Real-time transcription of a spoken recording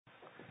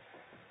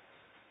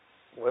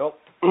Well,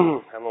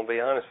 I'm going to be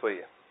honest with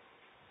you.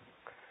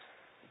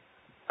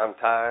 I'm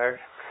tired,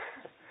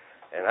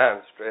 and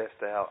I'm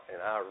stressed out,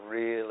 and I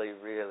really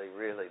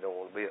don't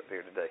want to be up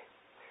here today.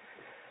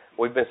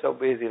 We've been so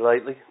busy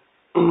lately,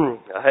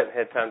 I haven't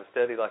had time to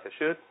study like I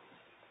should.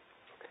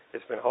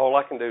 It's been all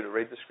I can do to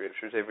read the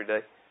Scriptures every day.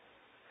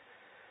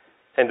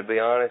 And to be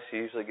honest, I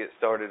usually get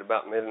started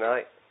about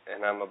midnight,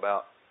 and I'm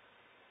about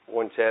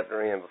one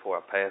chapter in before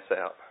I pass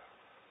out.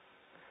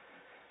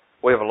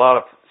 We have a lot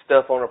of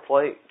stuff on our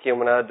plate.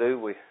 Kim and I do.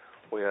 We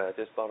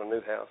just bought a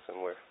new house, and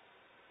we're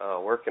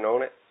working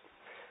on it.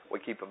 We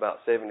keep about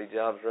 70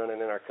 jobs running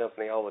in our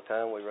company all the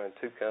time. We run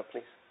two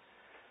companies.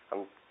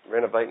 I'm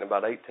renovating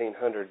about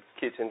 1,800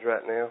 kitchens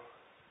right now.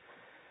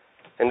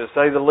 And to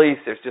say the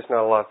least, there's just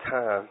not a lot of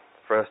time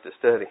for us to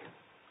study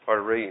or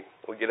to read.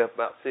 We get up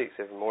about 6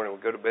 every morning.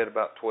 We go to bed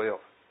about 12.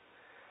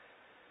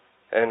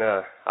 And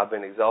I've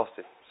been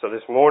exhausted. So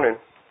this morning,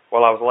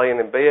 while I was laying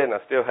in bed, and I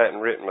still hadn't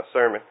written my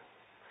sermon,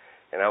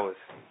 and I was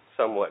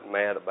somewhat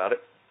mad about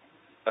it.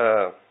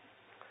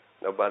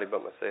 Nobody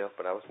but myself,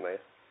 but I was mad.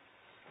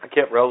 I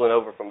kept rolling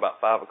over from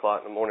about 5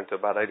 o'clock in the morning to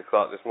about 8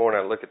 o'clock this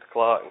morning. I look at the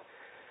clock, and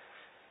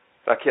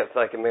I kept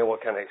thinking, man,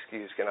 what kind of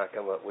excuse can I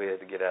come up with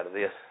to get out of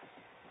this?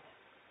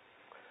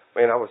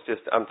 Man,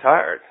 I'm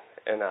tired,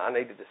 and I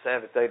needed the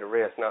Sabbath day to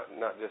rest, not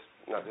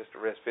just to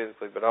rest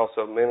physically, but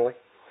also mentally.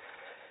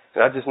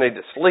 And I just need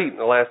to sleep,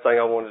 and the last thing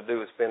I wanted to do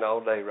was spend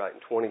all day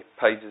writing 20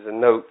 pages of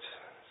notes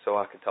so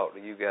I could talk to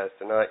you guys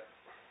tonight.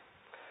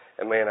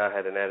 And man, I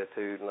had an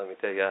attitude, and let me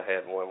tell you, I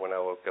had one when I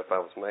woke up. I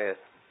was mad.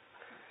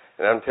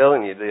 And I'm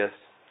telling you this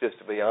just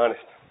to be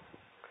honest.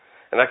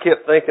 And I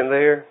kept thinking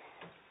there,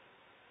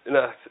 and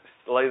I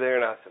lay there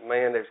and I said,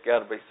 man, there's got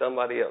to be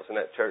somebody else in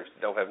that church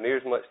that don't have near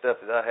as much stuff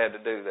as I had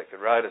to do that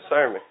could write a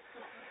sermon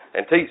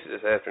and teach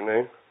this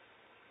afternoon.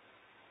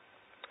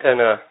 And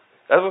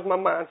that was my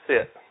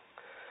mindset.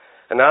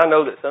 And I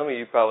know that some of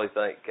you probably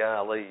think,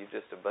 golly,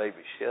 you're just a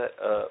baby. Shut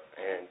up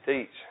and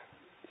teach,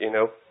 you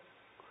know.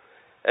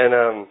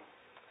 And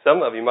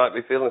some of you might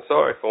be feeling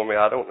sorry for me.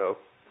 I don't know.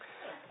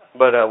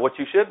 But what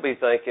you should be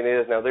thinking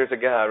is, now there's a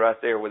guy right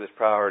there with his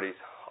priorities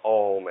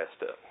all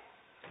messed up.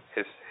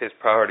 His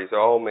priorities are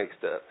all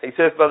mixed up. He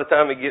says by the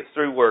time he gets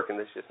through working,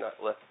 there's just not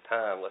enough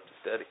time left to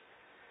study.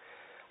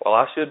 Well,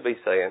 I should be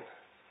saying,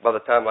 by the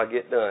time I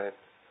get done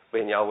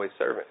being Yahweh's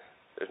servant,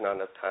 there's not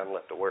enough time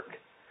left to work.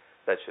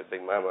 That should be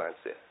my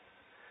mindset.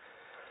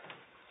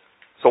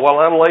 So while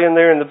I'm laying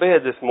there in the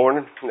bed this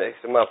morning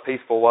next to my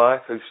peaceful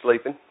wife who's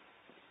sleeping,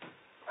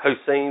 who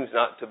seems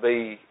not to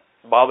be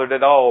bothered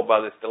at all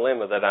by this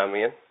dilemma that I'm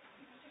in,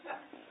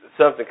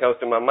 something comes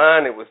to my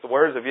mind. It was the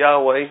words of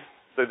Yahweh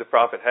through the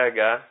prophet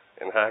Haggai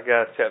in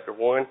Haggai chapter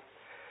 1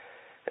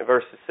 and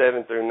verses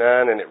 7 through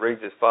 9, and it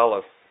reads as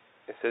follows.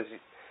 It says,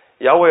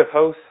 Yahweh of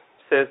hosts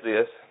says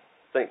this,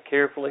 think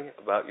carefully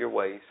about your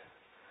ways.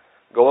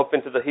 Go up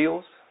into the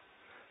hills,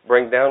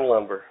 bring down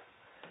lumber,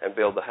 and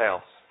build the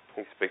house.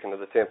 He's speaking of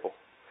the temple.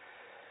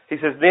 He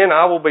says, then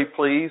I will be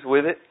pleased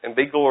with it and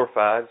be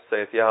glorified,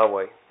 saith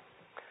Yahweh.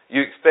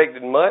 You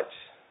expected much,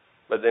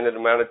 but then it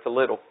amounted to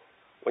little.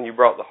 When you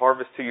brought the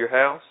harvest to your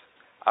house,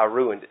 I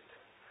ruined it.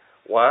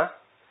 Why?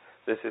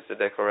 This is the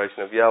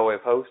declaration of Yahweh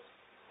of hosts.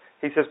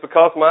 He says,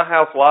 because my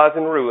house lies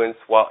in ruins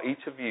while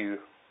each of you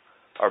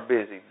are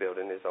busy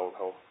building his own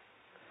home.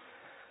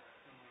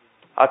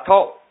 I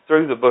taught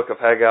through the book of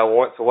Haggai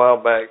once a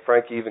while back.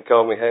 Frankie even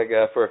called me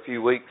Haggai for a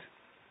few weeks.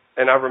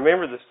 And I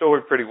remember the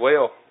story pretty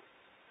well.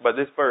 But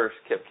this verse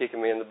kept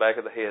kicking me in the back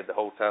of the head the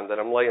whole time that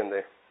I'm laying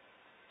there.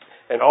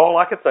 And all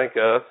I could think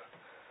of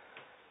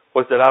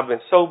was that I've been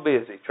so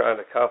busy trying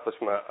to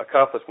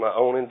accomplish my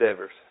own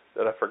endeavors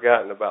that I've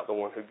forgotten about the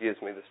one who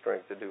gives me the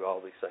strength to do all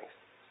these things.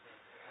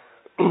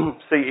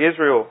 See,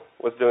 Israel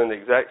was doing the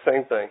exact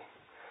same thing.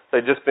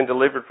 They'd just been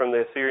delivered from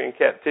the Assyrian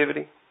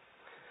captivity.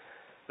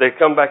 They'd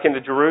come back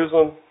into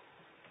Jerusalem,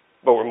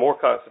 but were more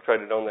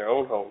concentrated on their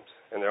own homes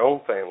and their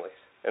own families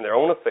and their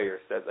own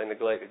affairs that they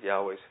neglected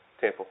Yahweh's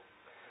temple.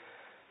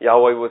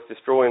 Yahweh was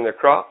destroying their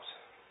crops,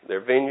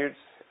 their vineyards,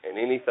 and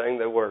anything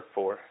they worked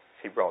for,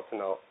 he brought to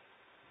naught.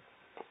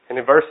 And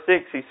in verse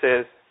 6, he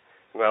says,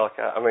 in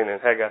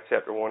Haggai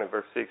chapter 1 and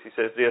verse 6, he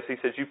says this. He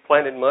says, you've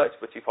planted much,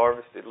 but you've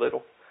harvested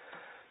little.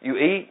 You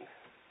eat,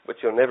 but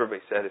you'll never be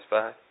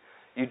satisfied.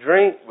 You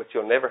drink, but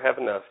you'll never have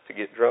enough to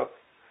get drunk.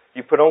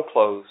 You put on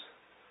clothes,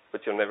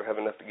 but you'll never have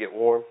enough to get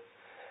warm.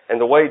 And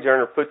the wage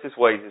earner puts his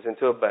wages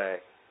into a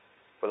bag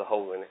with a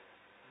hole in it.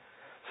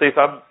 See, if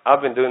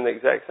I've been doing the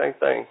exact same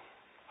thing.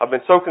 I've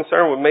been so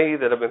concerned with me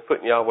that I've been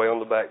putting Yahweh on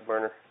the back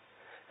burner.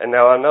 And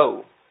now I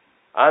know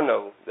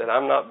that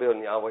I'm not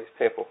building Yahweh's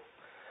temple.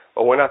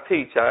 But when I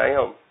teach, I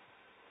am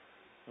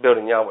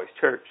building Yahweh's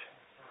church.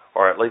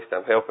 Or at least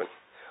I'm helping.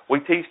 We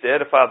teach to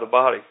edify the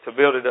body, to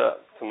build it up,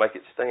 to make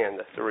it stand.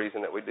 That's the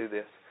reason that we do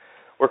this.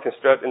 We're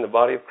constructing the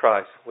body of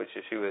Christ, which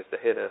Yeshua is the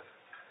head of.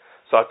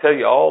 So I tell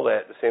you all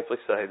that to simply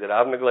say that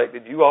I've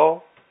neglected you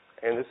all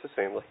and this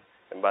assembly.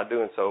 And by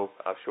doing so,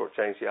 I've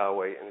shortchanged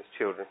Yahweh and his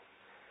children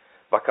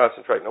by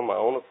concentrating on my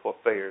own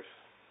affairs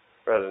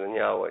rather than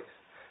Yahweh's.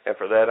 And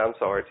for that, I'm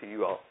sorry to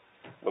you all.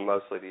 but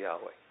mostly to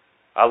Yahweh.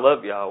 I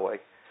love Yahweh,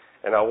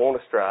 and I want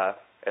to strive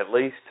at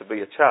least to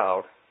be a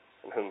child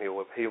in whom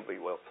He'll be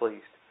well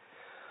pleased.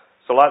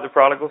 So like the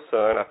prodigal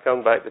son, I've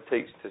come back to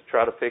teach, to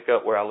try to pick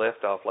up where I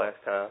left off last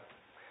time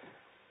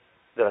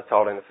that I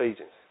taught in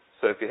Ephesians.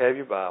 So if you have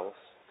your Bibles,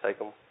 take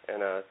them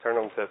and turn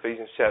them to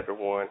Ephesians chapter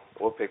 1.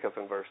 We'll pick up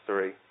in verse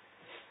 3.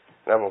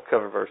 And I'm going to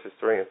cover verses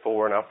 3 and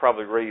 4, and I'll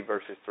probably read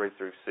verses 3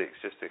 through 6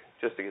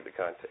 just to get the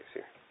context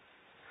here.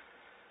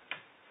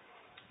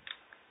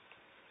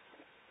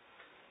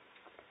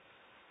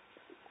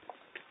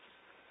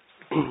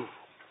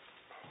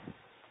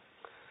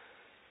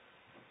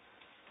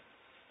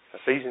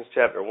 Ephesians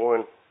chapter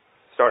 1,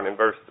 starting in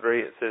verse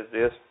 3, it says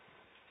this.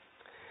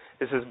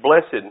 It says,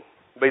 Blessed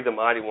be the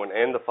Mighty One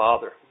and the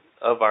Father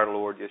of our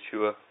Lord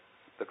Yeshua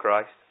the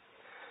Christ,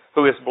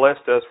 who has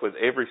blessed us with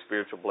every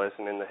spiritual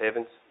blessing in the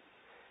heavens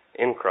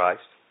in Christ.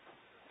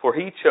 For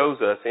He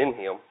chose us in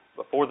Him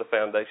before the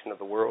foundation of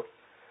the world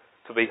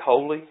to be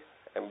holy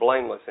and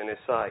blameless in His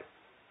sight.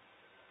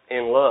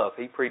 In love,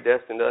 He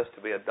predestined us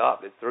to be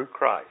adopted through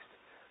Christ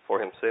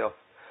for Himself,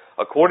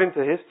 according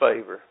to His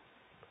favor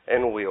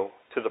and will,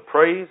 to the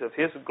praise of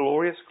His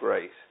glorious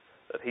grace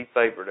that He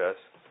favored us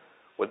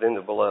within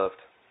the beloved.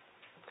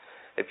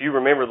 If you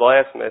remember the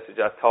last message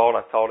I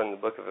taught in the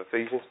book of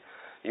Ephesians.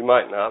 You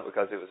might not,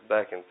 because it was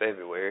back in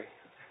February.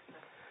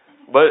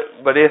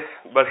 But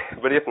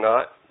if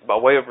not, by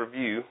way of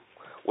review,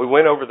 we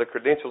went over the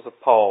credentials of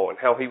Paul and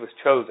how he was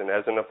chosen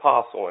as an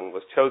apostle and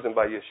was chosen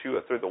by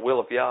Yeshua through the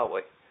will of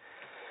Yahweh.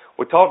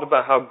 We talked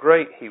about how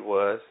great he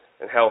was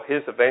and how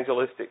his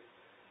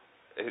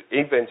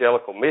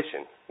evangelical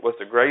mission was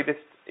the greatest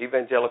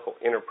evangelical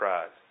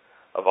enterprise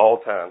of all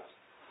times.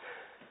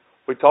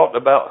 We talked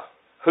about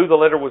who the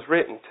letter was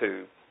written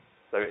to.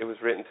 It was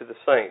written to the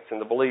saints and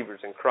the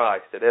believers in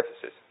Christ at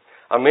Ephesus.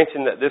 I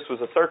mentioned that this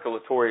was a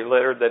circulatory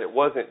letter, that it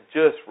wasn't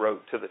just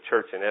wrote to the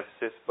church in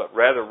Ephesus, but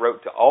rather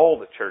wrote to all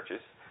the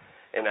churches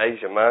in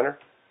Asia Minor.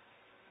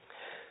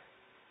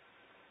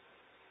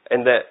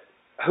 And that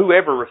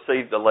whoever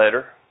received the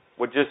letter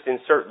would just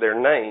insert their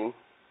name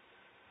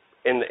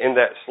in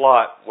that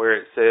slot where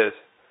it says,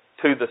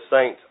 to the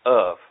saints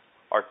of,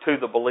 or to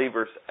the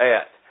believers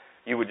at.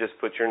 You would just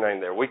put your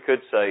name there. We could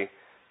say,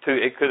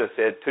 it could have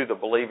said, to the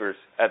believers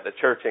at the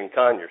church in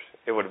Conyers.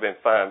 It would have been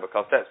fine,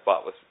 because that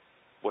spot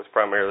was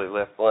primarily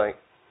left blank.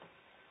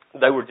 It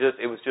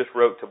was just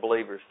wrote to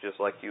believers just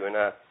like you and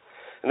I.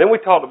 And then we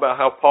talked about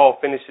how Paul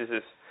finishes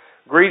his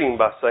greeting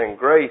by saying,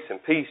 grace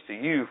and peace to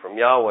you from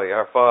Yahweh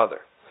our Father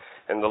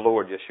and the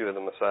Lord Yeshua the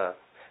Messiah.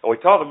 And we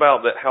talked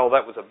about how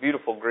that was a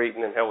beautiful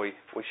greeting, and how we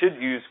should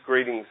use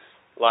greetings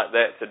like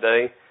that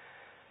today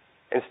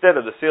instead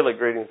of the silly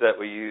greetings that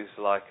we use,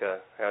 like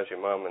how's your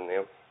mom and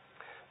them.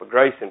 But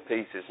grace and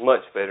peace is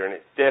much better, and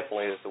it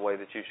definitely is the way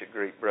that you should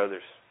greet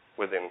brothers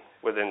within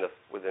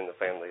the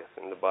family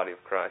and the body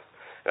of Christ.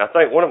 And I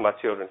think one of my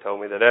children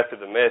told me that after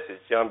the message,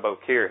 John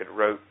Beaucaire had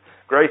wrote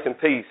grace and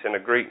peace in a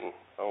greeting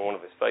on one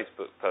of his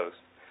Facebook posts.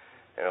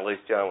 And at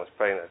least John was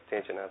paying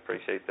attention. I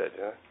appreciate that,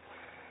 John.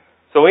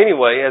 So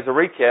anyway, as a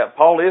recap,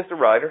 Paul is the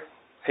writer.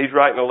 He's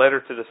writing a letter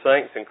to the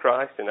saints in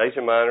Christ in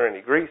Asia Minor, and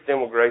he greets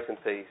them with grace and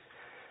peace.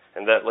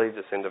 And that leads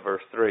us into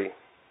verse 3.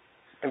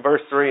 In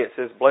verse 3 it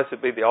says,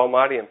 Blessed be the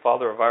Almighty and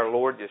Father of our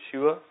Lord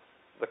Yeshua,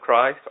 the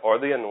Christ, or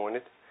the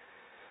Anointed,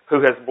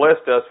 who has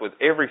blessed us with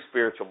every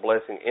spiritual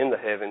blessing in the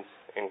heavens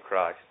in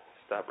Christ.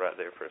 Stop right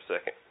there for a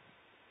second.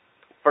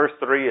 Verse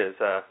 3 is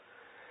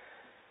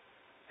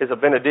a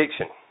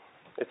benediction.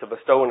 It's a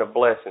bestowing of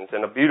blessings,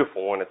 and a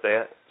beautiful one at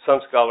that. Some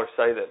scholars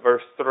say that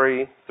verse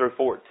 3 through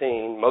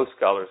 14, most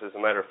scholars, as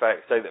a matter of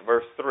fact, say that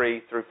verse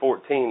 3 through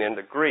 14 in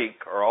the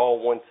Greek are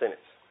all one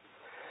sentence.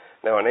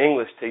 Now, an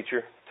English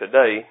teacher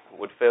today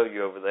would fail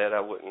you over that. I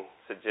wouldn't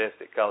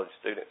suggest it, college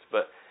students.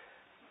 But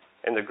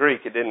in the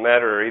Greek, it didn't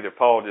matter, or either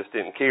Paul just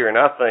didn't care. And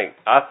I think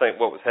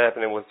what was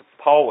happening was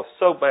Paul was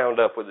so bound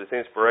up with his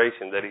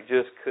inspiration that he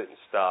just couldn't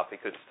stop. He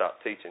couldn't stop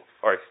teaching,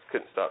 or he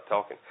couldn't stop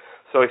talking.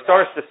 So he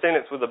starts the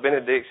sentence with a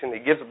benediction. He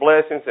gives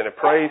blessings and a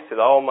praise to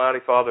the Almighty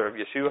Father of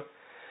Yeshua.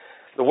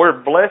 The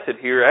word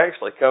blessed here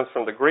actually comes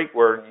from the Greek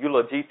word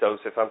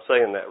eulogitos, if I'm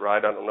saying that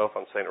right. I don't know if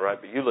I'm saying it right,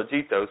 but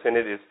eulogitos, and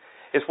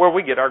it's where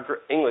we get our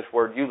English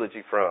word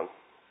eulogy from.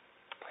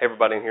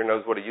 Everybody in here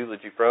knows what a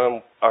eulogy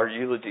from. Our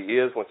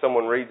eulogy is when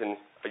someone reads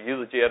a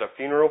eulogy at a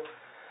funeral,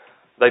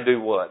 they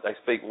do what? They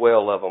speak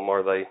well of them,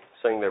 or they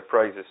sing their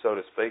praises, so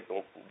to speak.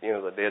 You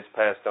know, the dead's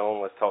passed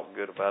on, let's talk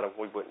good about them.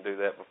 We wouldn't do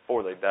that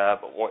before they die,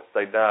 but once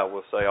they die,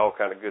 we'll say all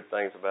kind of good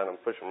things about them,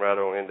 push them right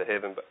on into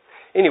heaven. But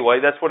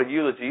anyway, that's what a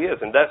eulogy is,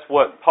 and that's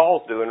what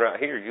Paul's doing right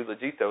here,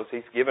 eulogitos.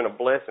 He's giving a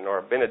blessing or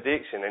a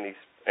benediction, and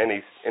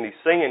he's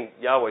singing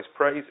Yahweh's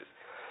praises.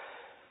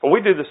 And we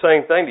do the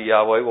same thing to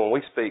Yahweh when we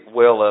speak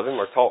well of Him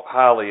or talk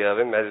highly of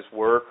Him at His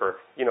work, or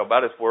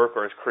about His work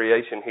or His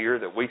creation here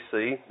that we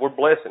see. We're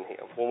blessing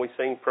Him. When we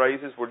sing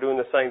praises, we're doing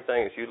the same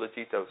thing as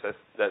eulogitos.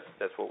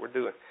 That's what we're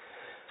doing.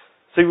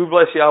 See, we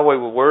bless Yahweh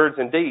with words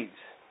and deeds,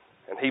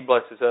 and He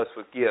blesses us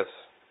with gifts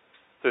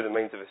through the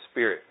means of His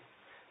Spirit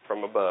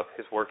from above,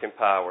 His working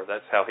power.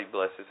 That's how He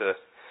blesses us.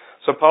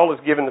 So Paul is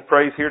giving the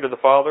praise here to the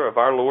Father of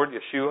our Lord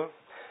Yeshua.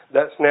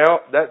 That's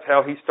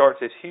how he starts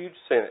this huge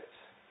sentence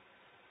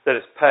that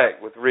is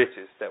packed with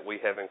riches that we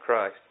have in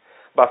Christ.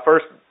 By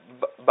first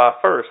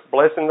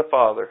blessing the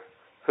Father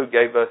who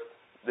gave us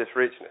this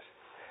richness.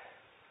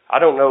 I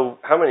don't know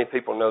how many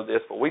people know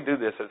this, but we do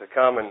this as a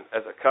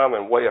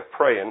common way of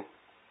praying.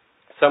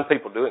 Some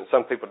people do it and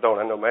some people don't.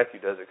 I know Matthew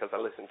does it because I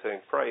listen to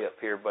him pray up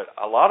here, but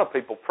a lot of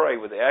people pray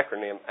with the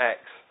acronym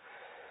ACTS.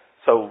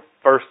 So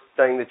first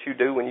thing that you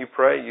do when you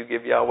pray, you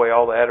give Yahweh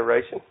all the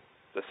adoration.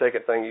 The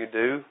second thing you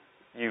do,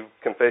 you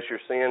confess your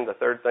sin. The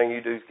third thing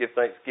you do is give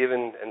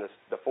thanksgiving, and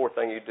the fourth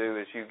thing you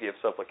do is you give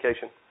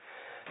supplication,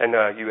 and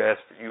you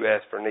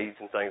ask for needs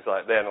and things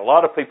like that. And a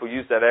lot of people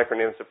use that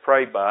acronym to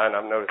pray by, and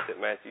I've noticed that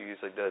Matthew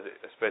usually does it,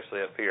 especially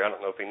up here. I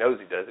don't know if he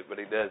knows he does it,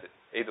 but he does it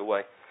either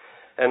way.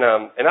 And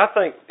I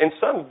think in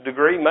some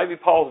degree maybe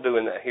Paul's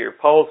doing that here.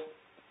 Paul's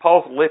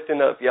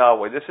lifting up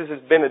Yahweh. This is his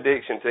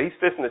benediction. So he's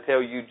fixing to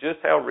tell you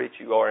just how rich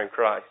you are in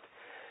Christ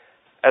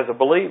as a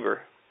believer.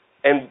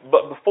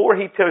 But before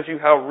he tells you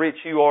how rich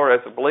you are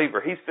as a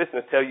believer, he's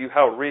fixing to tell you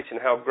how rich and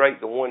how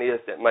great the one is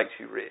that makes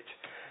you rich.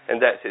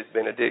 And that's his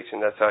benediction.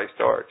 That's how he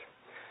starts.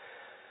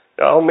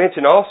 Now I'll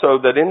mention also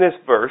that in this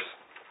verse,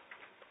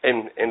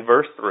 in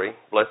verse 3,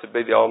 blessed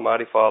be the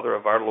Almighty Father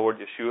of our Lord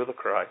Yeshua the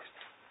Christ,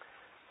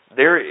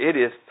 there it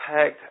is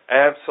packed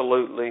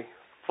absolutely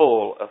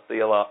full of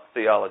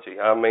theology.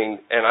 I mean,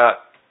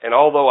 and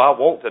although I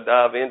want to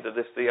dive into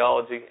this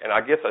theology, and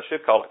I guess I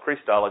should call it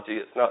Christology,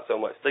 it's not so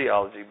much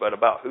theology, but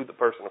about who the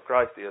person of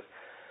Christ is,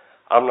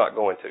 I'm not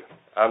going to.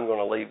 I'm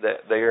going to leave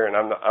that there, and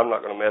I'm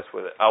not going to mess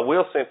with it. I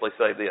will simply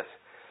say this,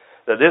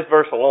 that this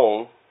verse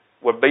alone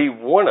would be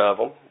one of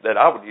them that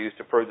I would use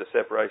to prove the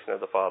separation of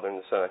the Father and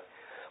the Son.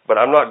 But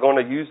I'm not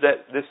going to use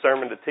this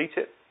sermon to teach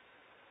it.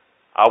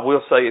 I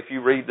will say if you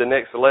read the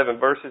next 11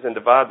 verses and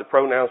divide the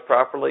pronouns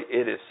properly,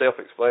 it is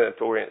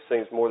self-explanatory and it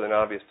seems more than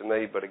obvious to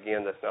me, but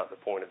again, that's not the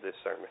point of this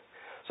sermon.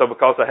 So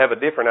because I have a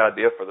different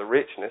idea for the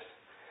richness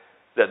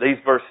that these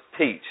verses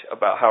teach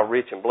about how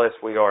rich and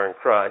blessed we are in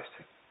Christ,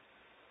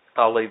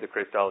 I'll leave the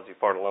Christology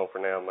part alone for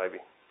now.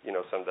 Maybe,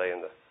 someday in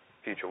the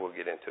future we'll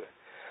get into it.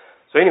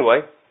 So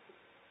anyway,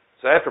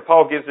 after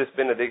Paul gives this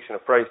benediction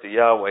of praise to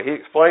Yahweh, he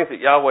explains that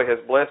Yahweh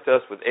has blessed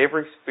us with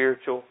every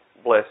spiritual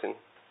blessing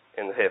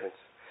in the heavens.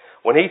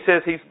 When he says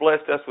he's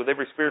blessed us with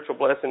every spiritual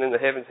blessing in the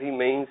heavens, he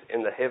means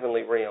in the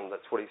heavenly realm.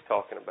 That's what he's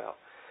talking about.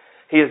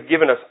 He has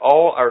given us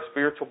all our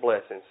spiritual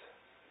blessings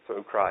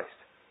through Christ.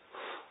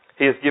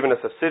 He has given us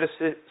a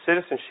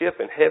citizenship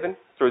in heaven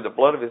through the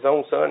blood of his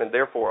own Son, and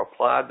therefore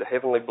applied the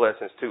heavenly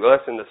blessings to us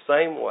in the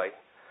same way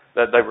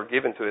that they were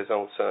given to his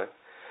own Son.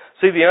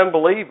 See, the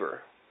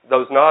unbeliever,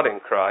 those not in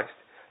Christ,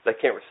 they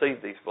can't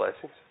receive these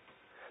blessings.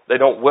 They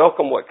don't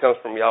welcome what comes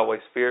from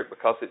Yahweh's Spirit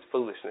because it's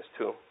foolishness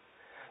to them.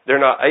 They're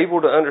not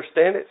able to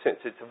understand it since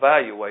it's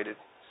evaluated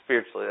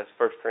spiritually. That's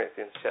 1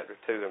 Corinthians chapter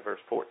 2 and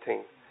verse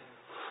 14.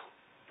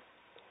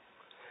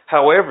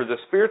 However, the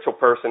spiritual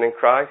person in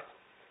Christ,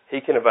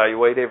 he can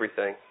evaluate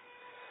everything.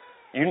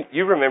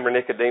 You remember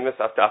Nicodemus.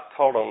 I've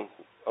taught on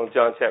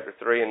John chapter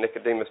 3 and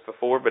Nicodemus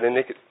before, but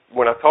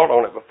when I taught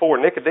on it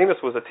before, Nicodemus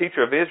was a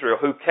teacher of Israel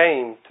who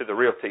came to the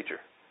real teacher.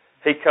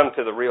 He come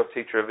to the real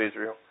teacher of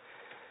Israel.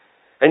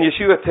 And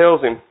Yeshua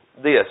tells him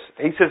this.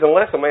 He says,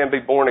 unless a man be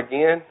born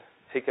again,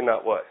 he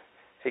cannot what?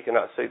 He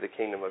cannot see the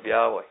kingdom of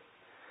Yahweh.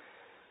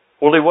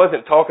 Well, he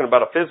wasn't talking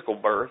about a physical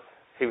birth.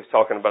 He was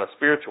talking about a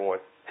spiritual one.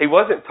 He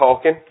wasn't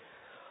talking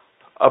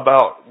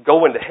about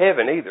going to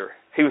heaven either.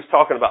 He was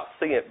talking about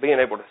being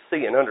able to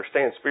see and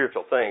understand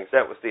spiritual things.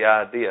 That was the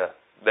idea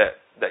that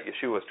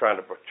Yeshua was trying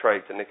to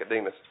portray to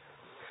Nicodemus.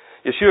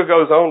 Yeshua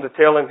goes on to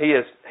tell him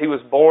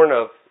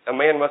a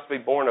man must be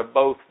born of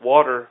both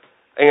water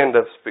and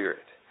of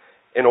spirit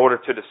in order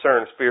to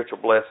discern spiritual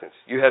blessings.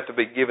 You have to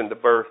be given the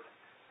birth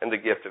and the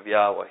gift of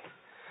Yahweh.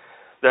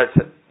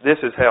 This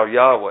is how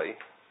Yahweh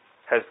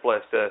has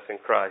blessed us in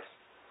Christ.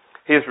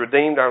 He has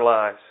redeemed our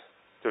lives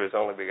through his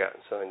only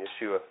begotten Son,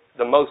 Yeshua,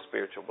 the most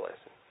spiritual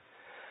blessing.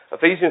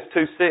 Ephesians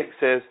 2:6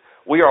 says,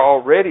 we are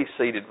already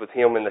seated with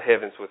him in the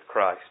heavens with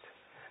Christ.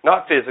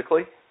 Not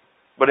physically,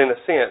 but in a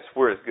sense,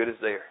 we're as good as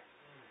there.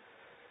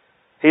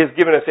 He has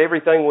given us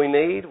everything we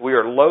need. We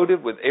are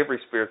loaded with every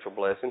spiritual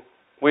blessing.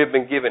 We have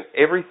been given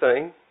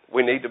everything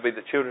we need to be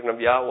the children of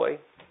Yahweh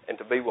and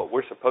to be what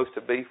we're supposed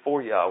to be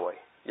for Yahweh.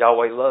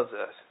 Yahweh loves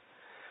us,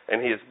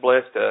 and he has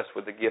blessed us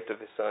with the gift of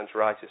his Son's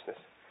righteousness.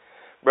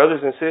 Brothers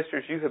and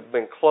sisters, you have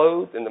been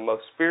clothed in the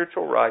most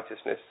spiritual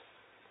righteousness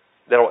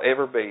that will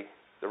ever be,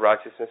 the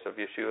righteousness of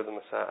Yeshua the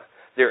Messiah.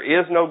 There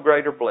is no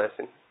greater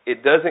blessing.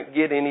 It doesn't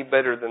get any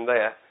better than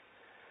that.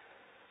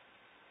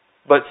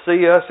 But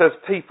see, us as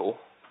people,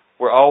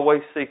 we're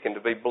always seeking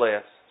to be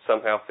blessed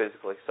somehow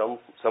physically,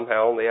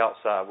 somehow on the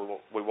outside.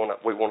 We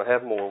want to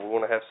have more. We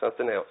want to have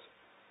something else.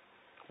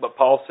 But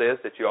Paul says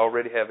that you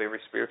already have every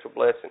spiritual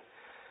blessing.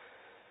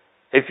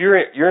 If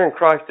you're in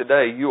Christ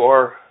today, you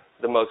are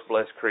the most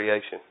blessed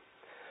creation.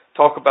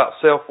 Talk about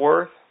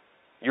self-worth.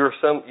 You are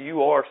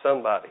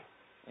somebody.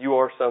 You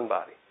are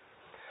somebody.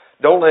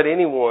 Don't let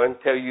anyone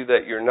tell you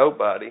that you're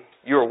nobody.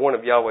 You are one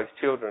of Yahweh's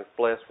children,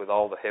 blessed with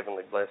all the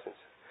heavenly blessings.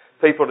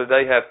 People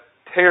today have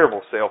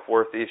terrible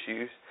self-worth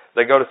issues.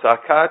 They go to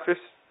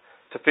psychiatrists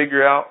to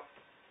figure out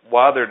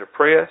why they're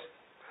depressed.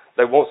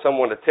 They want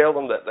someone to tell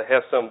them that they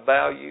have some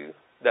value,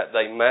 that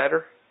they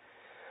matter.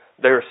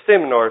 There are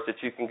seminars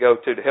that you can go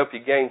to help you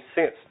gain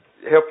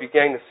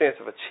a sense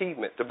of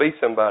achievement, to be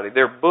somebody.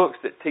 There are books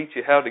that teach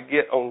you how to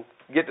get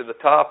to the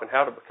top and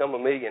how to become a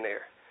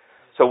millionaire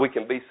so we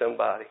can be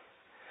somebody.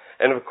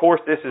 And of course,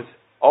 this is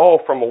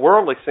all from a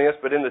worldly sense,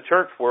 but in the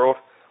church world,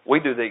 we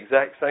do the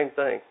exact same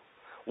thing.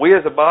 We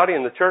as a body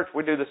in the church,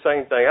 we do the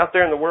same thing. Out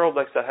there in the world,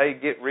 they say, hey,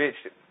 get rich,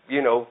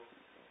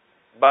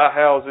 buy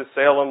houses,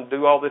 sell them,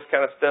 do all this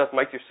kind of stuff,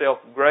 make yourself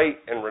great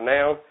and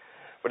renowned.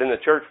 But in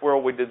the church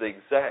world, we do the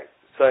exact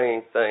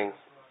same thing.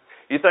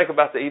 You think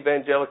about the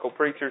evangelical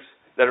preachers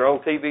that are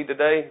on TV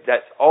today,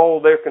 that's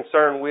all they're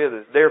concerned with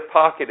is their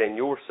pocket and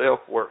your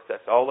self-worth.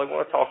 That's all they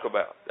want to talk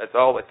about. That's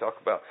all they talk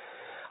about.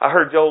 I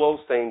heard Joel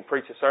Osteen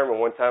preach a sermon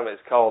one time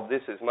that's called,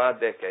 This Is My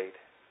Decade.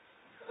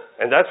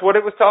 And that's what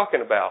it was talking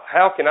about.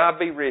 How can I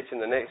be rich in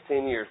the next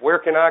 10 years? Where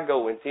can I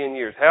go in 10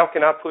 years? How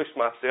can I push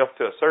myself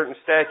to a certain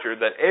stature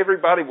that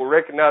everybody will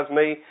recognize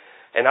me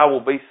and I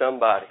will be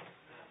somebody?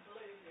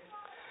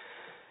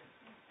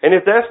 And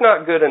if that's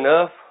not good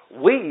enough,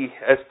 we,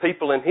 as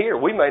people in here,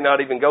 we may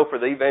not even go for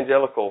the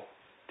evangelical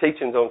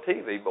teachings on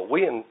TV, but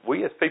we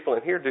as people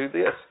in here do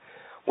this.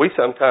 We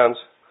sometimes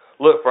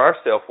look for our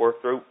self-worth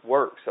through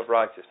works of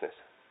righteousness.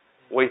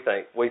 We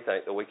think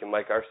that we can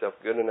make ourselves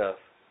good enough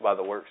by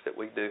the works that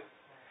we do.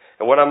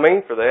 And what I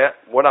mean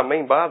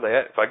by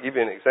that, if I give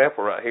you an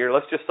example right here,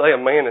 let's just say a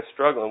man is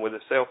struggling with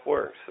his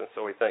self-worth, and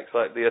so he thinks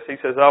like this. He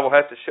says, I will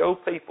have to show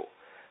people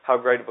how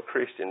great of a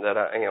Christian that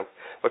I am.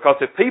 Because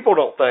if people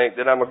don't think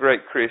that I'm a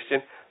great Christian,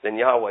 then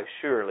Yahweh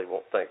surely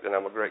won't think that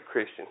I'm a great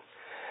Christian.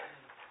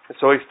 And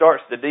so he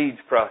starts the deeds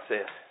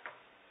process.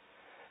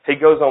 He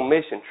goes on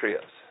mission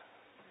trips.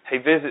 He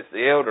visits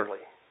the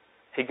elderly.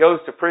 He goes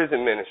to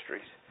prison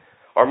ministries.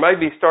 Or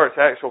maybe he starts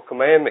actual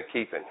commandment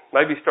keeping.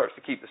 Maybe he starts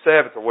to keep the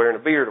Sabbath, or wearing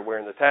a beard, or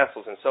wearing the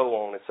tassels, and so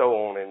on,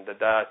 and the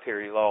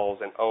dietary laws,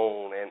 and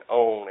on,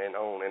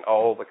 and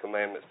all the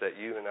commandments that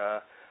you and I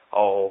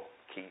all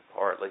keep,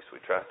 or at least we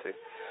try to.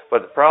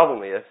 But the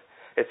problem is,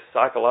 it's a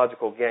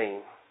psychological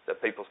game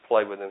that people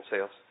play with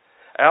themselves.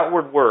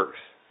 Outward works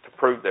to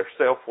prove their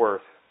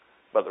self-worth,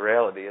 but the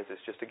reality is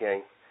it's just a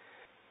game.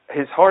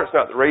 His heart's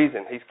not the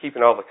reason he's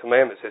keeping all the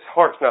commandments. His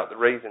heart's not the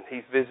reason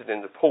he's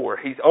visiting the poor.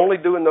 He's only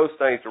doing those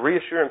things to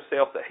reassure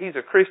himself that he's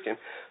a Christian,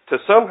 to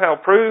somehow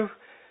prove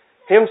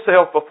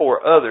himself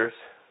before others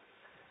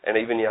and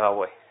even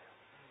Yahweh.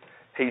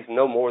 He's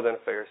no more than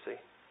a Pharisee.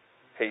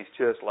 He's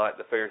just like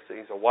the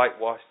Pharisees, a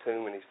whitewashed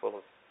tomb, and he's full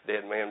of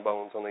dead man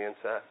bones on the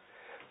inside.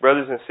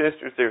 Brothers and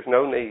sisters, there's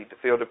no need to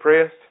feel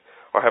depressed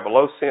or have a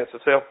low sense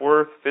of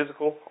self-worth,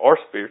 physical or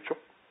spiritual.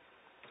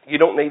 You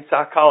don't need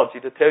psychology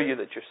to tell you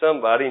that you're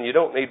somebody, and you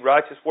don't need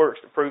righteous works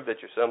to prove that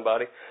you're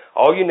somebody.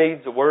 All you need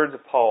is the words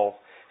of Paul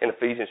in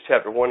Ephesians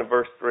chapter 1 and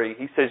verse 3.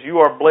 He says, you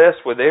are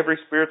blessed with every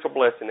spiritual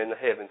blessing in the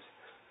heavens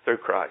through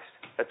Christ.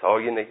 That's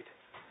all you need.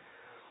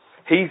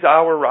 He's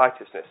our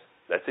righteousness.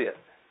 That's it.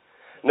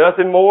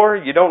 Nothing more.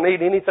 You don't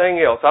need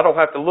anything else. I don't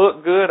have to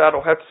look good. I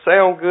don't have to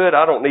sound good.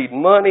 I don't need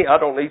money. I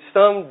don't need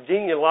some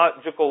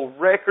genealogical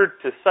record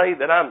to say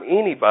that I'm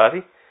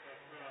anybody.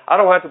 I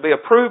don't have to be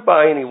approved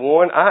by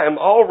anyone. I am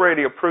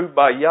already approved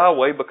by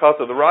Yahweh because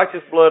of the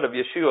righteous blood of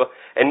Yeshua.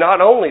 And not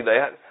only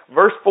that,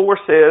 verse 4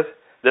 says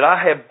that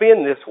I have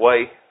been this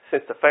way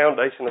since the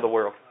foundation of the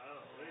world.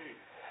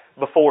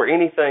 Before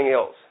anything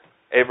else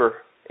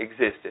ever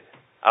existed,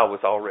 I was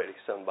already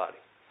somebody.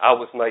 I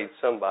was made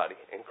somebody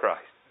in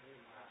Christ.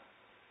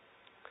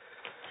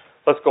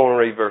 Let's go and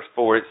read verse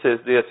 4. It says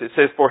this. It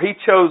says, for he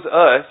chose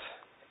us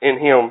in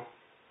him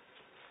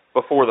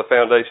before the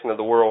foundation of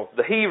the world.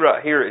 The he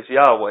right here is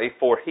Yahweh,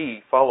 for he,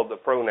 follow the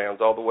pronouns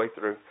all the way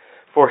through.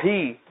 For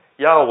he,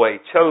 Yahweh,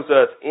 chose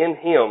us in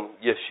him,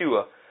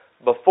 Yeshua,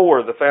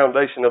 before the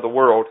foundation of the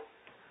world.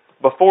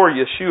 Before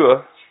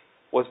Yeshua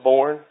was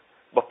born,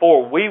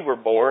 before we were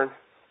born,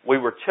 we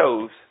were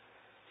chose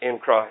in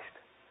Christ.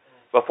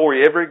 Before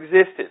he ever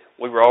existed,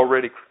 we were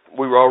already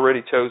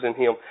chosen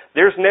him.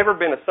 There's never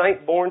been a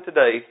saint born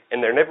today,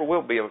 and there never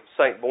will be a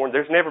saint born.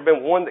 There's never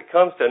been one that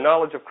comes to a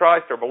knowledge of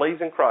Christ or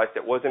believes in Christ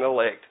that wasn't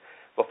elect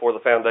before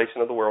the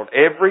foundation of the world.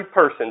 Every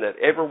person that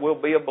ever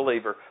will be a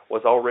believer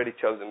was already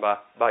chosen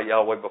by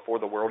Yahweh before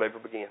the world ever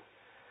began.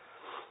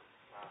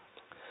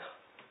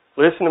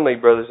 Listen to me,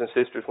 brothers and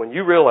sisters. When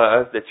you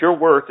realize that your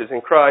worth is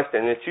in Christ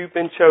and that you've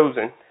been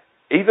chosen,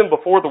 even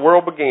before the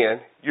world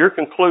began, your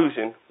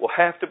conclusion will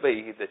have to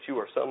be that you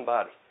are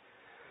somebody.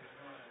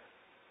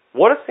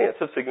 What a sense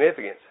of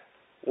significance.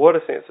 What a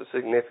sense of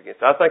significance.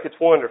 I think it's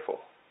wonderful.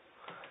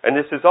 And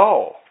this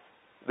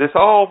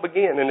all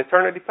began in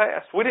eternity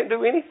past. We didn't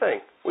do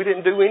anything.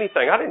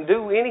 I didn't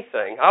do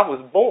anything. I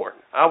was born.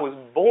 I was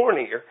born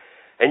here.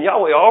 And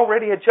Yahweh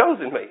already had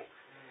chosen me.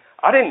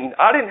 I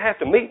didn't have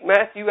to meet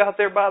Matthew out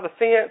there by the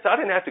fence. I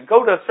didn't have to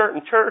go to a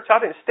certain church. I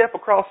didn't step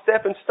across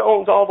stepping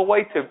stones all the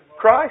way to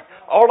Christ.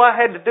 All I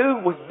had to do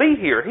was be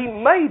here. He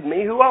made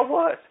me who I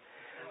was.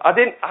 I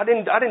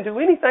didn't do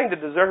anything to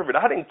deserve it.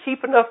 I didn't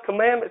keep enough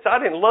commandments. I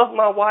didn't love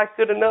my wife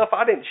good enough.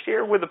 I didn't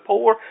share with the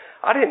poor.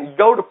 I didn't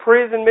go to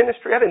prison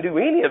ministry. I didn't do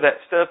any of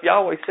that stuff.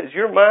 Yahweh says,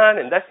 you're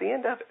mine, and that's the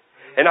end of it.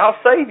 And I'll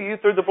save you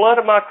through the blood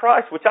of my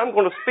Christ, which I'm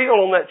going to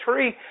spill on that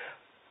tree.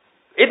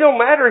 It don't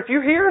matter if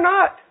you're here or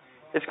not.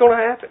 It's going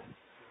to happen.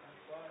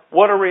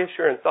 What a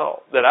reassuring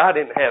thought that I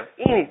didn't have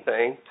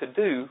anything to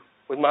do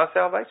with my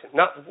salvation.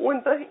 Not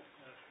one thing.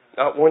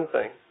 Not one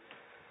thing.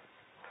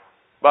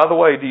 By the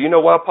way, do you know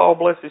why Paul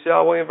blesses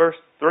Yahweh in verse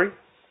 3?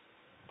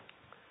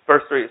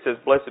 Verse 3, it says,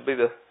 blessed be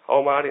the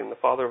Almighty and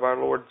the Father of our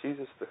Lord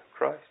Jesus the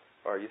Christ,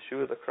 or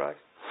Yeshua the Christ.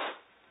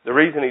 The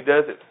reason he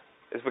does it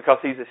is because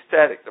he's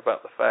ecstatic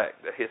about the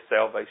fact that his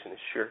salvation is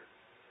sure.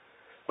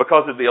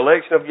 Because of the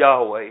election of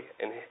Yahweh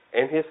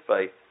and his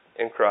faith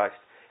in Christ.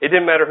 It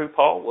didn't matter who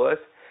Paul was.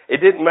 It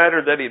didn't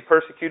matter that he had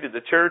persecuted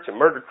the church and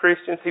murdered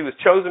Christians. He was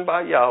chosen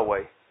by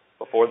Yahweh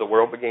before the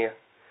world began.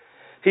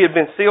 He had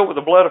been sealed with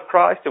the blood of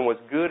Christ and was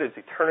good as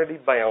eternity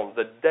bound.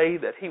 The day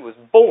that he was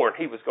born,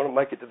 he was going to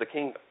make it to the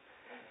kingdom.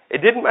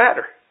 It didn't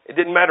matter. It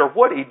didn't matter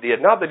what he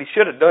did. Not that he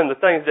should have done the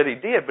things that he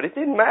did, but it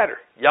didn't matter.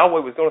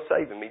 Yahweh was going to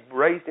save him. He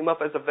raised him up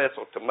as a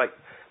vessel to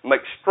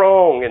make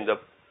strong in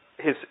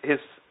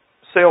his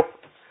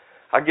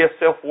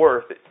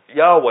self-worth,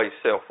 Yahweh's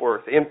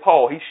self-worth. In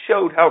Paul, he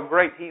showed how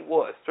great he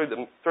was through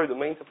the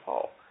means of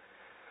Paul.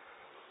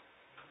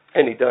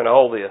 And he done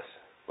all this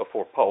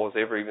before Paul was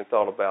ever even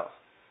thought about.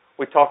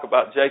 We talk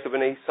about Jacob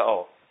and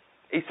Esau.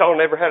 Esau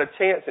never had a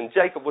chance, and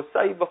Jacob was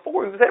saved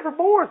before he was ever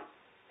born.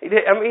 It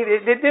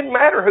didn't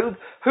matter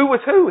who was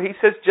who. He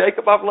says,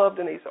 Jacob I've loved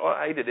and Esau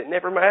I hated. It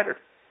never mattered.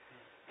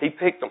 He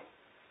picked them.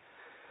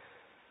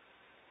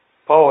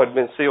 Paul had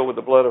been sealed with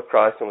the blood of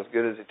Christ and was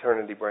good as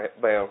eternity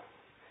bound.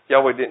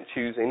 Yahweh didn't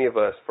choose any of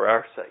us for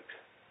our sakes,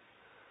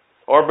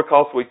 or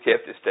because we've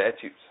kept His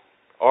statutes,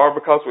 or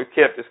because we've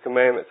kept His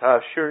commandments. I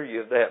assure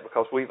you of that,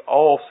 because we've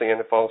all sinned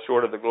and fallen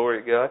short of the glory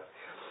of God.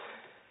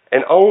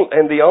 And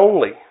the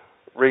only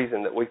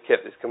reason that we've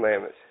kept His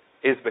commandments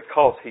is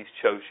because He's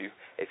chose you.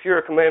 If you're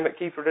a commandment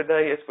keeper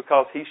today, it's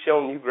because He's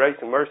shown you grace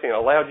and mercy and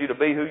allowed you to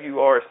be who you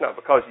are. It's not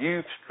because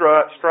you've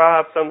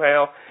strived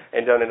somehow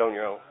and done it on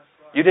your own.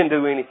 You didn't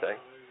do anything.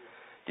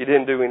 You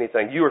didn't do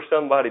anything. You are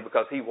somebody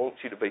because He wants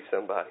you to be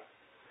somebody.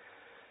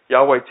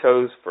 Yahweh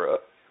chose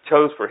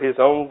for His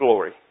own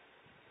glory.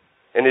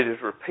 And it is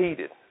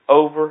repeated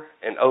over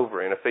and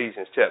over in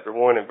Ephesians chapter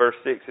 1 and verse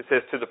 6. It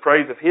says, to the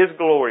praise of His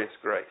glorious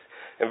grace.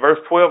 In verse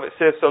 12 it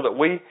says, so that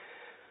we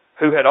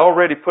who had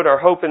already put our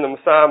hope in the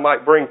Messiah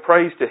might bring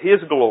praise to His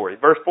glory.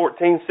 Verse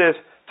 14 says,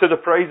 to the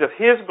praise of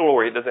His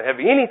glory. It doesn't have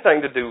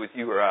anything to do with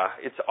you or I.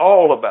 It's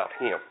all about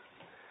Him.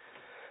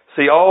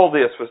 See, all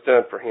this was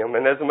done for Him.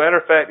 And as a matter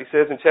of fact, He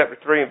says in chapter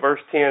 3 and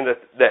verse 10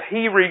 that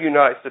He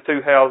reunites the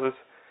two houses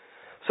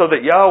so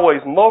that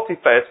Yahweh's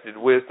multifaceted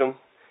wisdom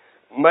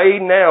may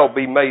now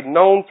be made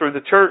known through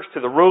the church to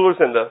the rulers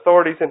and the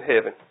authorities in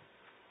heaven.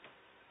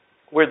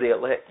 We're the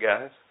elect,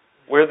 guys.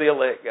 We're the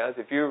elect, guys.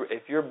 If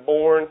you're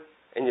born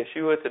in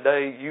Yeshua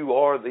today, you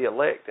are the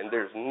elect, and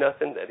there's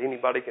nothing that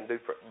anybody can do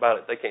about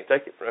it. They can't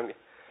take it from you.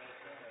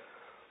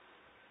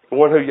 The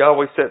one who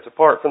Yahweh sets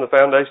apart from the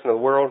foundation of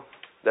the world,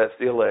 that's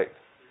the elect.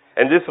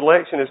 And this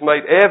election is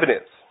made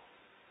evident.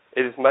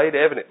 It is made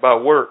evident by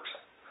works.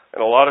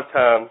 And a lot of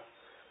time,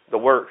 the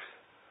works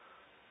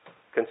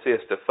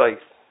consist of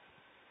faith,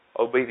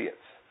 obedience,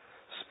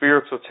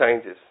 spiritual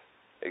changes,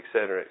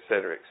 etc.,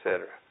 etc.,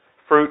 etc.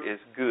 Fruit is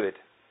good,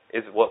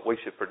 is what we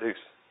should produce.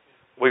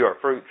 We are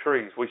fruit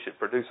trees. We should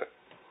produce it.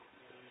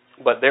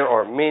 But there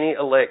are many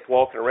elect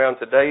walking around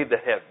today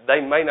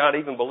they may not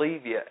even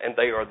believe yet, and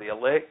they are the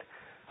elect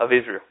of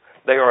Israel.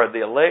 They are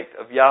the elect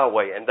of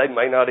Yahweh, and they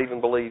may not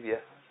even believe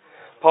yet.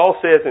 Paul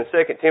says in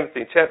 2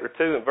 Timothy chapter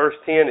 2 and verse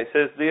 10, it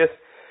says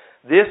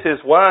this is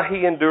why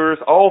he endures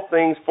all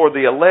things for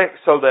the elect,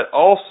 so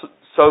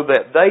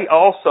that they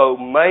also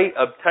may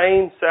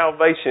obtain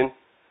salvation,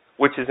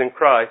 which is in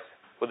Christ,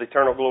 with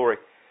eternal glory.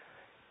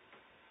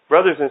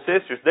 Brothers and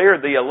sisters, they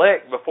are the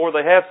elect before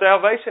they have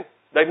salvation.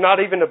 They've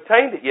not even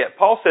obtained it yet.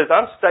 Paul says,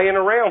 I'm staying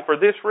around for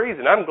this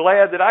reason. I'm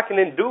glad that I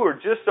can endure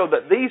just so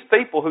that these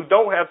people who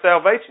don't have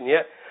salvation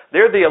yet,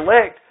 they're the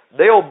elect,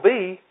 they'll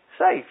be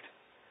saved.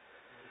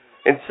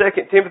 In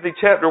 2 Timothy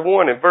chapter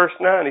 1 and verse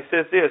 9, he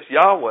says this,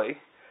 Yahweh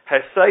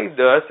has saved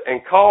us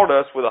and called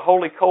us with a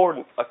holy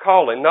calling,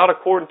 not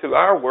according to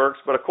our works,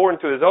 but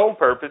according to His own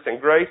purpose and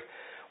grace,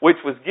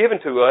 which was given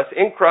to us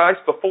in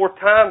Christ before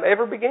time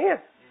ever began.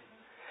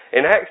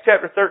 In Acts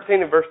chapter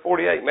 13 and verse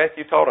 48,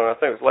 Matthew taught on, I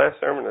think it was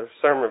last sermon or the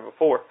sermon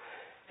before.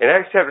 In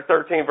Acts chapter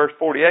 13 verse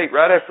 48,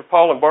 right after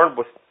Paul and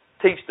Barnabas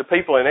teach the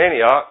people in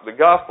Antioch the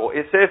gospel,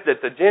 it says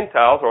that the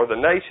Gentiles, or the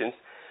nations,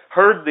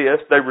 heard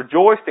this, they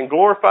rejoiced and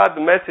glorified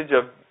the message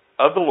of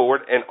the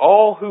Lord, and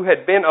all who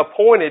had been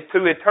appointed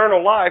to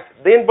eternal life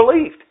then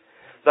believed.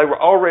 They were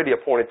already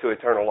appointed to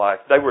eternal life.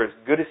 They were as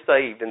good as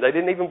saved, and they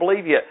didn't even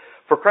believe yet.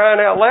 For crying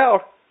out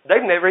loud,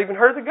 they've never even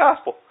heard the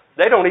gospel.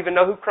 They don't even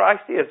know who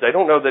Christ is. They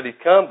don't know that He's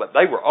come, but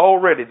they were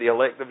already the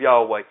elect of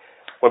Yahweh.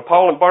 When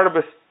Paul and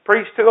Barnabas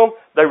preached to them,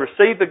 they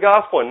received the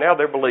gospel, and now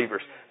they're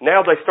believers.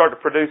 Now they start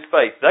to produce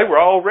faith. They were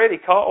already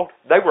called.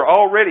 They were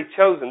already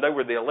chosen. They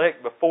were the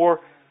elect before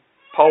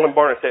Paul and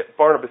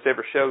Barnabas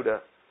ever showed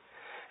up.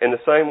 In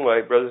the same way,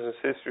 brothers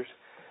and sisters,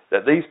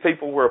 that these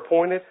people were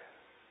appointed,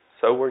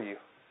 so were you.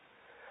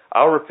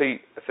 I'll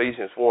repeat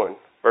Ephesians 1,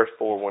 verse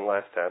 4 one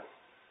last time.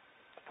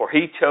 For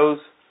He,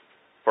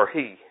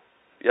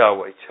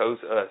 Yahweh, chose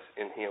us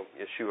in Him,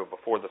 Yeshua,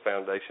 before the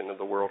foundation of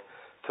the world,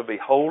 to be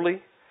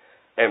holy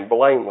and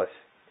blameless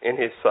in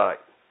His sight.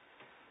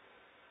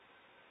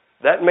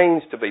 That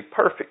means to be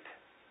perfect.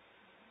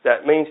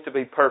 That means to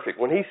be perfect.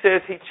 When He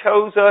says He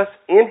chose us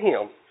in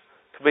Him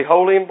to be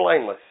holy and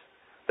blameless,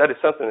 that is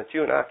something that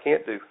you and I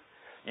can't do.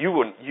 You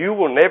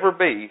will never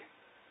be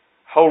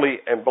holy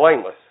and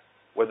blameless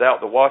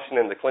without the washing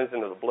and the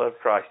cleansing of the blood of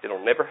Christ.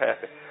 It'll never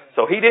happen.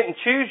 So He didn't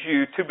choose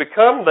you to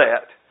become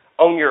that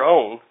on your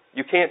own.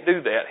 You can't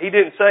do that.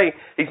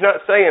 He's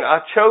not saying, I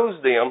chose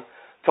them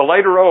to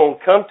later on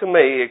come to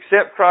me,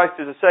 accept Christ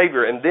as a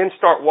Savior, and then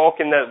start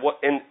walking that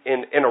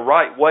in a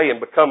right way and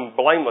become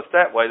blameless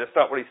that way. That's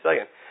not what He's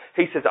saying.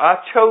 He says,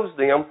 I chose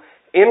them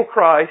in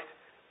Christ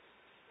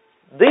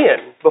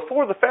then.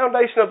 Before the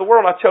foundation of the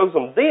world, I chose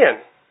them then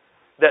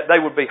that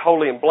they would be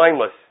holy and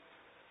blameless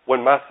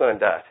when my Son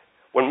died.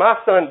 When my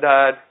Son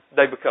died,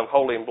 they become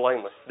holy and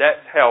blameless.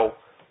 That's how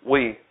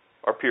we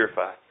are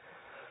purified.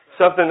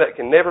 Something that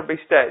can never be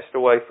snatched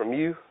away from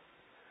you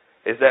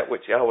is that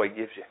which Yahweh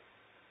gives you.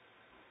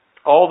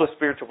 All the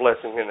spiritual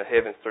blessings in the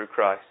heavens through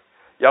Christ.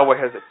 Yahweh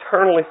has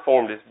eternally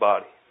formed His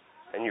body,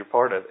 and you're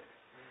part of it.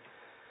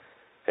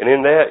 And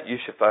in that, you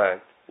should find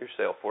your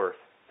self-worth.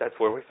 That's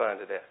where we find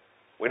it at.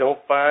 We don't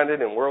find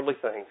it in worldly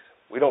things.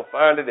 We don't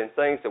find it in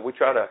things that we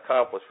try to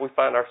accomplish. We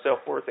find our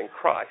self-worth in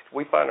Christ.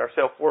 We find our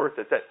self-worth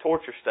at that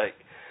torture stake.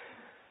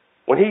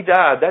 When He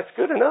died, that's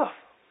good enough.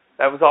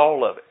 That was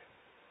all of it.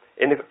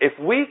 And if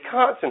we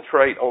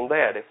concentrate on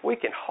that, if we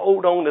can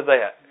hold on to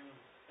that,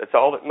 that's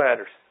all that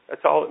matters.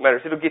 That's all that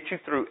matters. It'll get you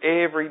through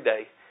every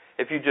day.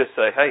 If you just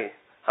say, hey,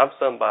 I'm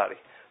somebody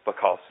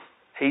because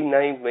He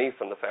named me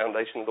from the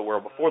foundation of the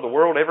world. Before the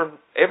world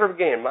ever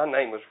began, my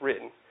name was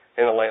written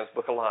in the Lamb's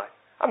Book of Life.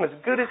 I'm as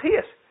good as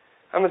His.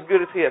 I'm as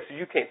good as His. So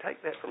you can't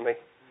take that from me.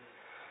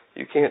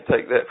 You can't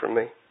take that from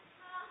me.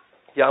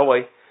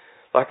 Yahweh,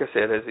 like I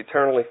said, has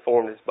eternally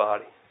formed His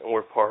body, and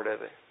we're part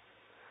of it.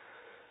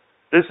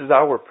 This is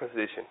our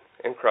position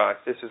in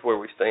Christ. This is where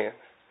we stand.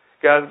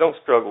 Guys, don't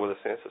struggle with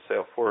a sense of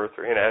self-worth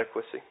or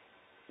inadequacy.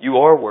 You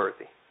are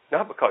worthy.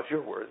 Not because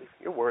you're worthy.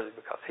 You're worthy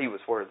because He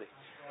was worthy.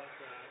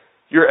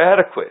 You're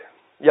adequate.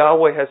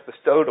 Yahweh has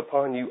bestowed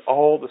upon you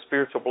all the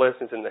spiritual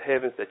blessings in the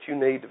heavens that you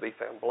need to be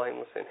found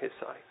blameless in His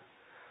sight.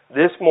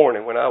 This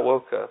morning when I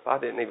woke up, I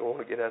didn't even want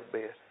to get out of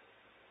bed.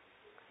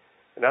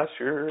 And I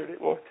sure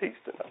didn't want to teach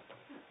tonight.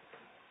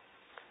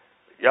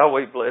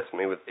 Yahweh blessed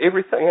me with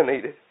everything I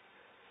needed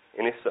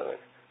in His Son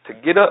to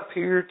get up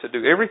here, to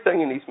do everything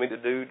He needs me to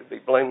do to be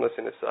blameless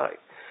in His sight.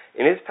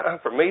 And it's time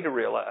for me to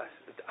realize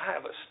that I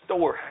have a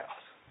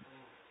storehouse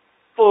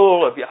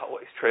full of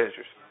Yahweh's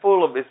treasures,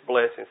 full of His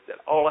blessings that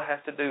all I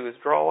have to do is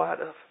draw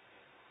out of.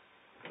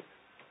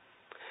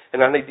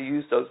 And I need to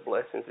use those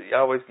blessings that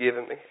Yahweh's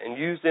given me and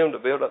use them to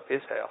build up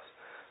His house,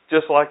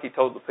 just like He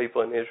told the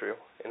people in Israel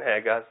in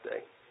Haggai's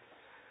day.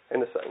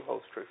 And the same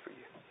holds true for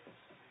you.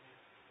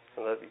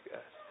 I love you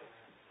guys.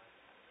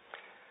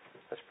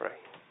 Let's pray.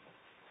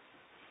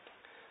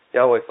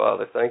 Yahweh,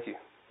 Father, thank you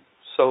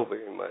so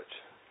very much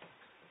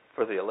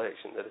for the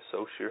election that is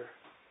so sure.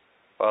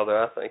 Father,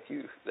 I thank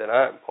you that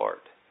I am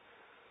part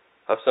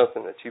of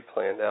something that you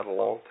planned out a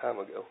long time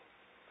ago.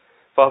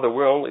 Father,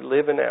 we're only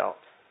living out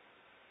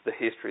the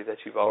history that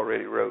you've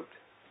already wrote.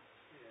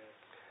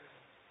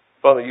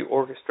 Father, you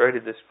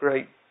orchestrated this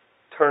great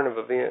turn of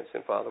events,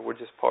 and Father, we're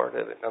just part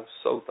of it. And I'm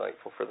so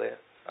thankful for that.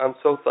 I'm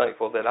so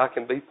thankful that I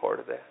can be part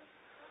of that.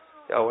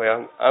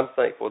 Yahweh, I'm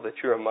thankful that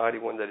you're a mighty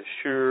one that is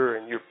sure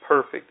and you're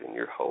perfect and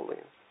you're holy.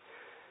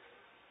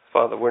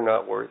 Father, we're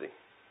not worthy.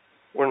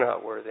 We're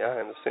not worthy. I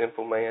am a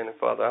sinful man, and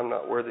Father, I'm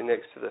not worthy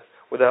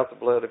without the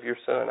blood of your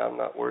Son. I'm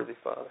not worthy,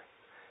 Father.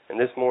 And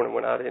this morning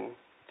when I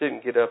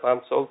didn't get up,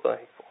 I'm so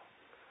thankful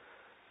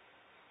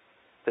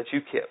that you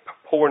kept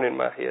pouring in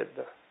my head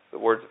the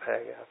words of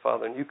Haggai,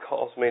 Father, and you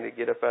caused me to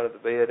get up out of the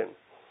bed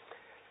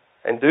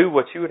and do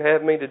what you would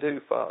have me to do,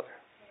 Father.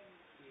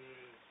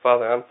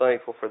 Father, I'm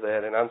thankful for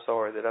that, and I'm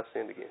sorry that I've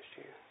sinned against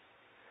you.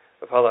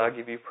 But Father, I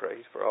give you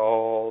praise for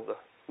all the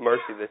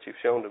mercy that you've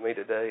shown to me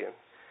today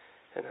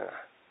and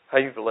how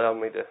you've allowed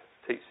me to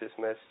teach this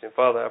message. And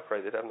Father, I pray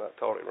that I've not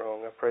taught it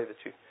wrong. I pray that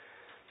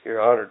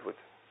you're honored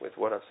with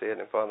what I've said.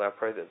 And Father, I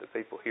pray that the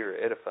people here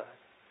are edified.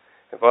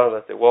 And Father,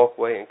 that they walk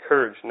away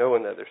encouraged,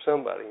 knowing that there's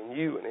somebody in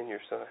you and in your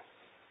Son.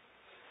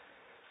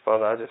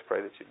 Father, I just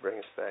pray that you bring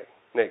us back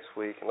next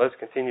week. And let's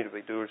continue to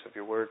be doers of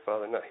your word,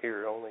 Father, not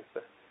hearers only,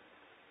 but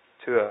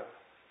to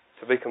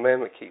to be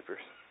commandment keepers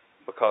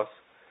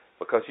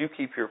because you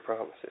keep your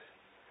promises.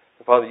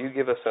 And Father, you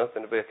give us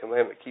something to be a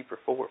commandment keeper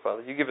for,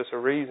 Father. You give us a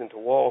reason to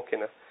walk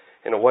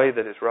in a way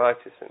that is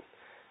righteous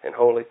and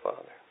holy,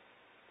 Father.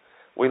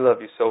 We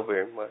love you so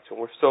very much, and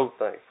we're so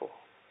thankful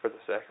for the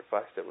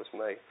sacrifice that was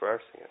made for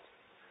our sins.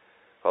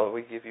 Father,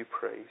 we give you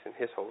praise in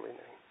His holy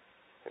name.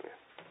 Amen.